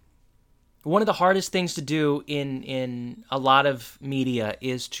 One of the hardest things to do in a lot of media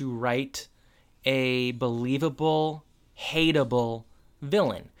is to write a believable, hateable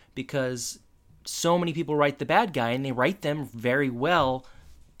villain, because so many people write the bad guy and they write them very well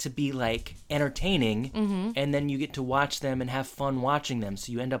to be like entertaining, and then you get to watch them and have fun watching them,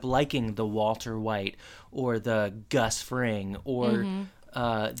 so you end up liking the Walter White or the Gus Fring or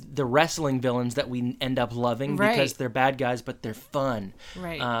the wrestling villains that we end up loving because they're bad guys but they're fun,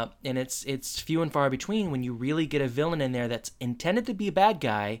 and it's few and far between when you really get a villain in there that's intended to be a bad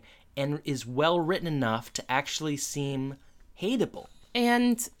guy and is well written enough to actually seem hateable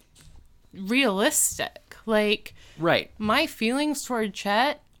and realistic. Like, my feelings toward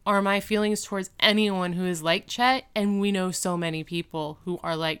Chet are my feelings towards anyone who is like Chet, and we know so many people who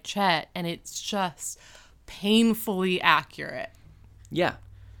are like Chet, and it's just painfully accurate. Yeah.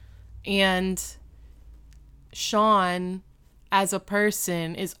 And Sean, as a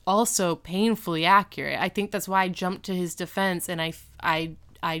person, is also painfully accurate. I think that's why I jumped to his defense, and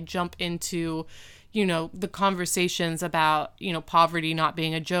I jump into, the conversations about, poverty not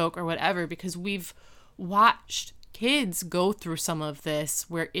being a joke or whatever, because we've watched kids go through some of this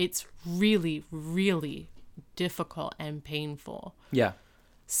where it's really, really difficult and painful. Yeah.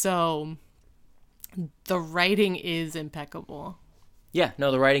 So the writing is impeccable. Yeah,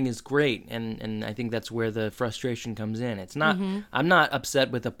 no, the writing is great, and I think that's where the frustration comes in. It's not, I'm not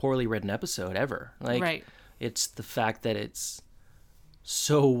upset with a poorly written episode ever. Like, Right. it's the fact that it's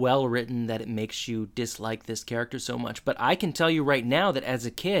so well written that it makes you dislike this character so much. But I can tell you right now that as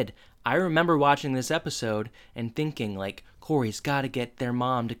a kid, I remember watching this episode and thinking, like, Corey's got to get their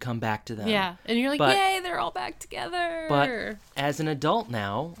mom to come back to them. Yeah. And you're like, But- yay, they're all back together. But as an adult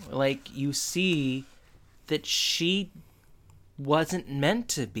now, like, you see that she wasn't meant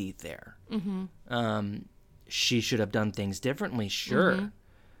to be there. She should have done things differently, sure.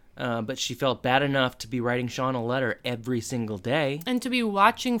 But she felt bad enough to be writing Sean a letter every single day. And to be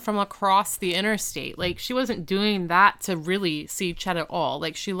watching from across the interstate. Like, she wasn't doing that to really see Chet at all.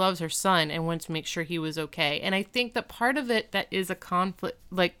 Like, she loves her son and wanted to make sure he was okay. And I think that part of it that is a conflict,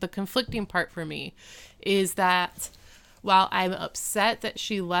 like, the conflicting part for me is that while I'm upset that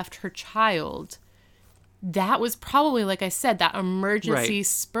she left her child, that was probably, like I said, that emergency, Right.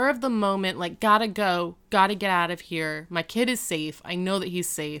 spur of the moment, like, gotta go, gotta get out of here. My kid is safe. I know that he's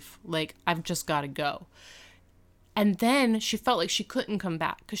safe. Like, I've just gotta go. And then she felt like she couldn't come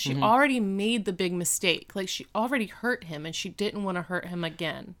back because she already made the big mistake. Like, she already hurt him and she didn't want to hurt him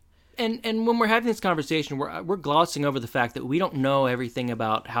again. And when we're having this conversation, we're glossing over the fact that we don't know everything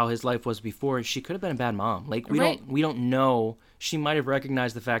about how his life was before. She could have been a bad mom. Like, Right. we don't know. She might have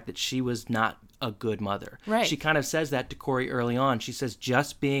recognized the fact that she was not a good mother. Right. She kind of says that to Corey early on. She says,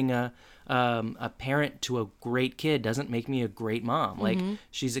 just being a parent to a great kid doesn't make me a great mom. Like,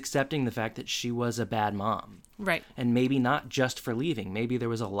 she's accepting the fact that she was a bad mom. Right. And maybe not just for leaving. Maybe there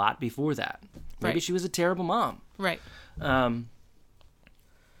was a lot before that. Maybe Right. she was a terrible mom. Right. Um,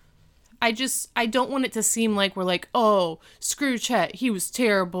 I don't want it to seem like we're like, oh, screw Chet, he was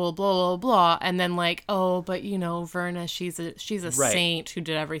terrible, blah, blah, blah. And then like, oh, but you know, Verna, she's a Right. saint who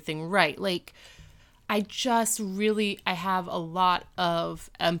did everything right. Like, I have a lot of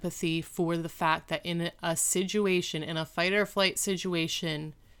empathy for the fact that in a situation, in a fight or flight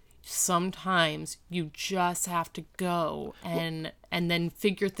situation, sometimes you just have to go and then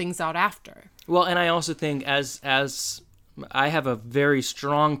figure things out after. Well, and I also think as I have a very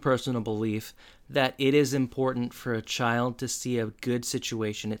strong personal belief that it is important for a child to see a good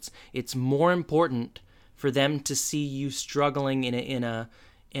situation. It's more important for them to see you struggling in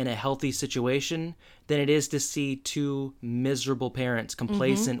a healthy situation than it is to see two miserable parents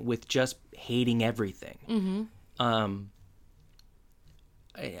complacent with just hating everything.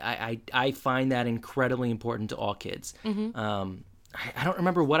 I find that incredibly important to all kids. I don't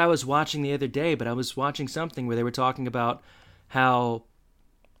remember what I was watching the other day, but I was watching something where they were talking about how,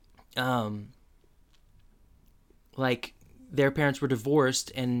 like, their parents were divorced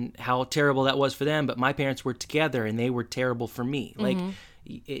and how terrible that was for them, but my parents were together and they were terrible for me. Like,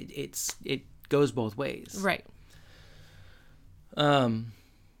 it goes both ways. Right.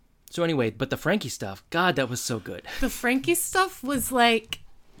 So anyway, but the Frankie stuff, God, that was so good. The Frankie stuff was like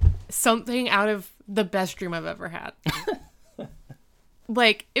something out of the best dream I've ever had.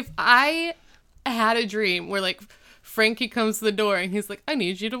 Like, if I had a dream where, like, Frankie comes to the door and he's like, I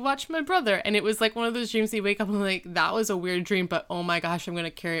need you to watch my brother. And it was like one of those dreams you wake up and like, that was a weird dream, but oh my gosh, I'm going to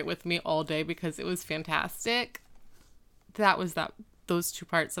carry it with me all day because it was fantastic. Those two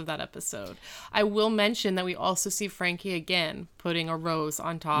parts of that episode. I will mention that we also see Frankie again putting a rose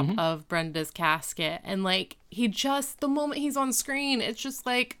on top of Brenda's casket. And like, the moment he's on screen, it's just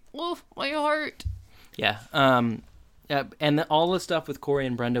like, oh, my heart. Yeah. And all the stuff with Corey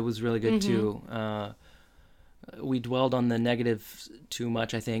and Brenda was really good too. We dwelled on the negative too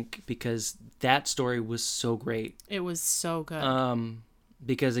much, I think, because that story was so great. It was so good.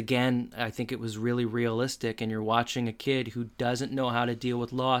 Because again, I think it was really realistic, and you're watching a kid who doesn't know how to deal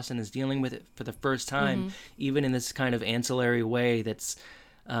with loss and is dealing with it for the first time, even in this kind of ancillary way that's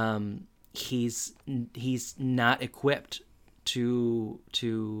he's not equipped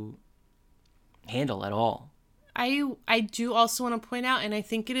to handle at all. I do also want to point out, and I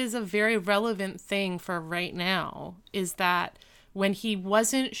think it is a very relevant thing for right now, is that when he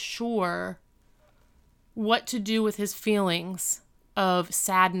wasn't sure what to do with his feelings of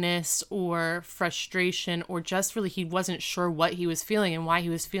sadness or frustration, or just really he wasn't sure what he was feeling and why he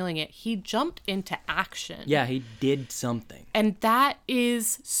was feeling it, he jumped into action. Yeah, he did something. And that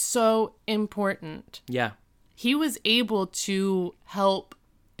is so important. Yeah. He was able to help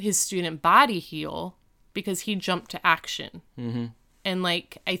his student body heal because he jumped to action. And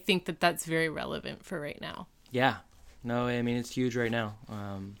like, I think that that's very relevant for right now. Yeah. No, I mean, it's huge right now.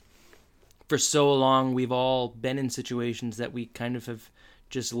 For so long, we've all been in situations that we kind of have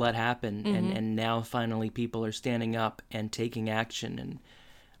just let happen. And now finally people are standing up and taking action.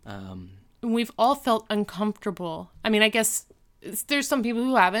 And we've all felt uncomfortable. I mean, I guess there's some people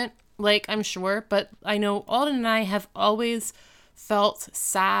who haven't, like, I'm sure, but I know Alden and I have always felt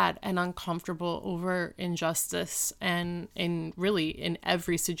sad and uncomfortable over injustice and really in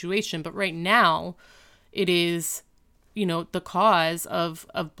every situation. But right now it is, you know, the cause of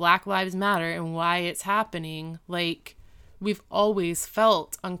Black Lives Matter and why it's happening. Like, we've always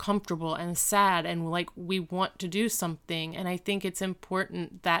felt uncomfortable and sad and like we want to do something. And I think it's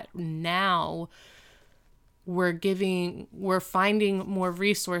important that now we're finding more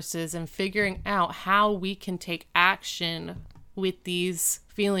resources and figuring out how we can take action with these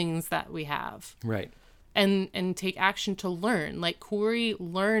feelings that we have. Right. And take action to learn. Like, Corey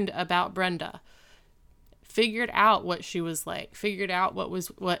learned about Brenda, figured out what she was like, figured out what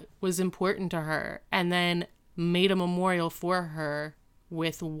was important to her, and then made a memorial for her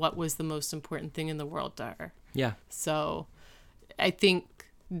with what was the most important thing in the world to her. Yeah. So I think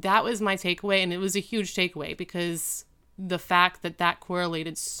that was my takeaway, and it was a huge takeaway because the fact that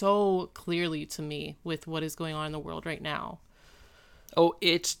correlated so clearly to me with what is going on in the world right now. Oh,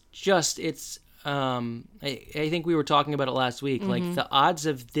 I think we were talking about it last week. Like, the odds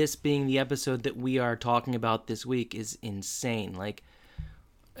of this being the episode that we are talking about this week is insane. Like,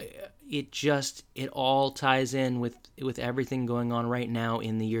 it all ties in with everything going on right now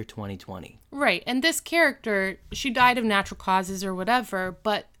in the year 2020. Right. And this character, she died of natural causes or whatever,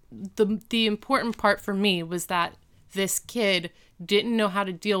 but the important part for me was that this kid didn't know how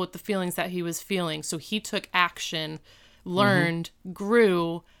to deal with the feelings that he was feeling. So he took action, learned,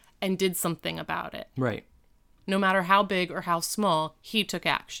 grew, and did something about it. Right. No matter how big or how small, he took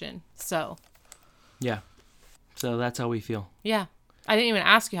action. So. Yeah. So that's how we feel. Yeah. I didn't even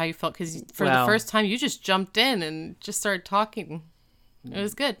ask you how you felt because for the first time you just jumped in and just started talking. It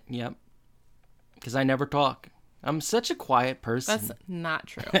was good. Yep. Because I never talk. I'm such a quiet person. That's not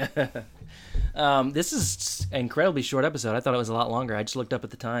true. This is an incredibly short episode. I thought it was a lot longer. I just looked up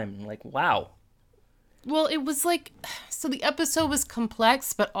at the time and like, wow. Well, it was like, so the episode was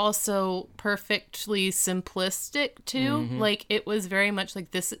complex, but also perfectly simplistic too. Like, it was very much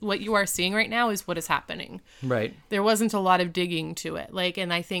like this, what you are seeing right now is what is happening. Right. There wasn't a lot of digging to it. Like,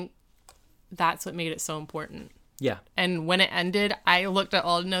 and I think that's what made it so important. Yeah. And when it ended, I looked at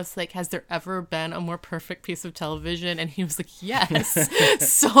Alden and I was like, has there ever been a more perfect piece of television? And he was like, yes,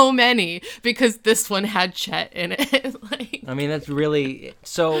 so many, because this one had Chet in it. Like, I mean, that's really,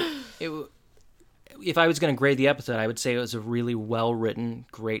 so if I was going to grade the episode, I would say it was a really well-written,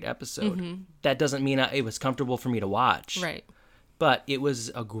 great episode. That doesn't mean it was comfortable for me to watch. Right. But it was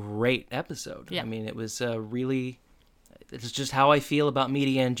a great episode. Yeah. I mean, it was it's just how I feel about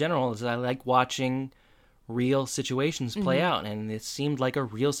media in general, is I like watching real situations play out. And it seemed like a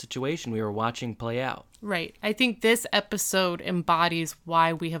real situation we were watching play out. Right. I think this episode embodies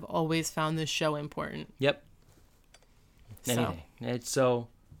why we have always found this show important. Yep. Anything. So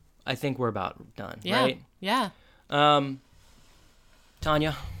I think we're about done, yeah. right? Yeah.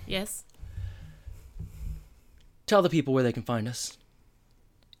 Tanya. Yes. Tell the people where they can find us.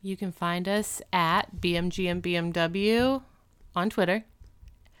 You can find us at BMGMBMW on Twitter.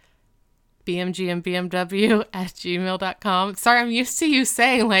 BMGMBMW@gmail.com. Sorry, I'm used to you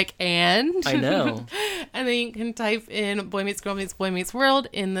saying like and. I know. And then you can type in Boy Meets Girl Meets Boy Meets World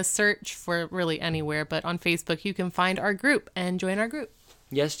in the search for really anywhere. But on Facebook, you can find our group and join our group.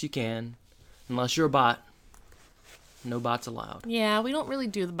 Yes, you can. Unless you're a bot. No bots allowed. Yeah, we don't really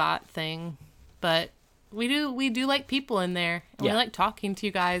do the bot thing. But we do like people in there. And we like talking to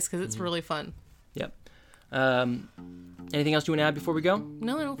you guys because it's really fun. Yep. Anything else you want to add before we go?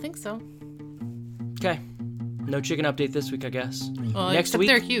 No, I don't think so. Okay. No chicken update this week, I guess. Well, next week,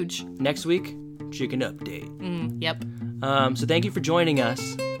 they're huge. Next week, chicken update. Yep. So thank you for joining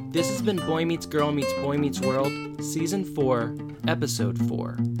us. This has been Boy Meets Girl Meets Boy Meets World, Season 4, Episode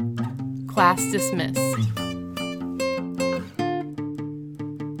 4. Class dismissed.